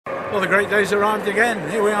Well, the great days arrived again.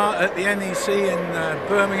 Here we are at the NEC in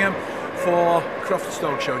Birmingham for Crufts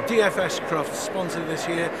Dog Show. DFS Crufts sponsored this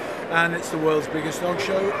year, and it's the world's biggest dog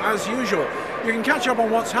show as usual. You can catch up on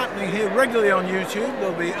what's happening here regularly on YouTube.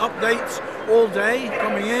 There'll be updates all day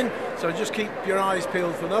coming in, so just keep your eyes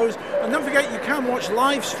peeled for those. And don't forget, you can watch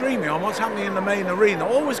live streaming on what's happening in the main arena.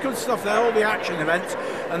 Always good stuff there, all the action events,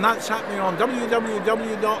 and that's happening on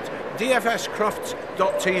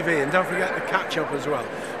www.dfscrufts.tv. And don't forget the catch up as well.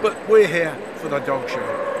 But we're here for the dog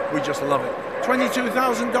show. We just love it.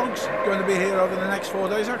 22,000 dogs going to be here over the next 4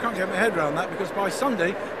 days. I can't get my head around that, because by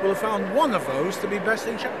Sunday we'll have found one of those to be best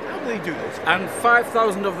in show. How do they do this? And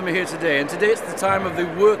 5,000 of them are here today, and today it's the time of the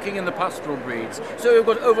working and the pastoral breeds. So we've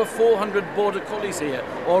got over 400 border collies here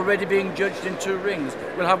already being judged in 2 rings.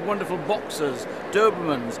 We'll have wonderful boxers,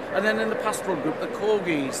 Dobermans, and then in the pastoral group, the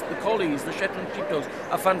corgis, the collies, the Shetland sheepdogs.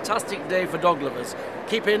 A fantastic day for dog lovers.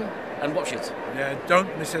 Keep in and watch it. Yeah,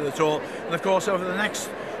 don't miss it at all. And of course, over the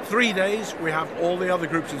next 3 days we have all the other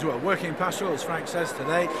groups as well. Working pastoral, as Frank says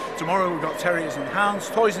today. Tomorrow we've got terriers and hounds,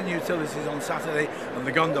 toys and utilities on Saturday, and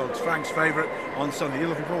the gun dogs, Frank's favourite, on Sunday. You're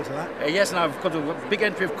looking forward to that? Yes, and I've got a big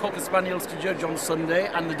entry of Cocker Spaniels to judge on Sunday,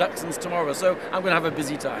 and the Dachshunds tomorrow, so I'm going to have a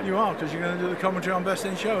busy time. You are, because you're going to do the commentary on Best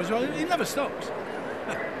in Show as well. It never stops.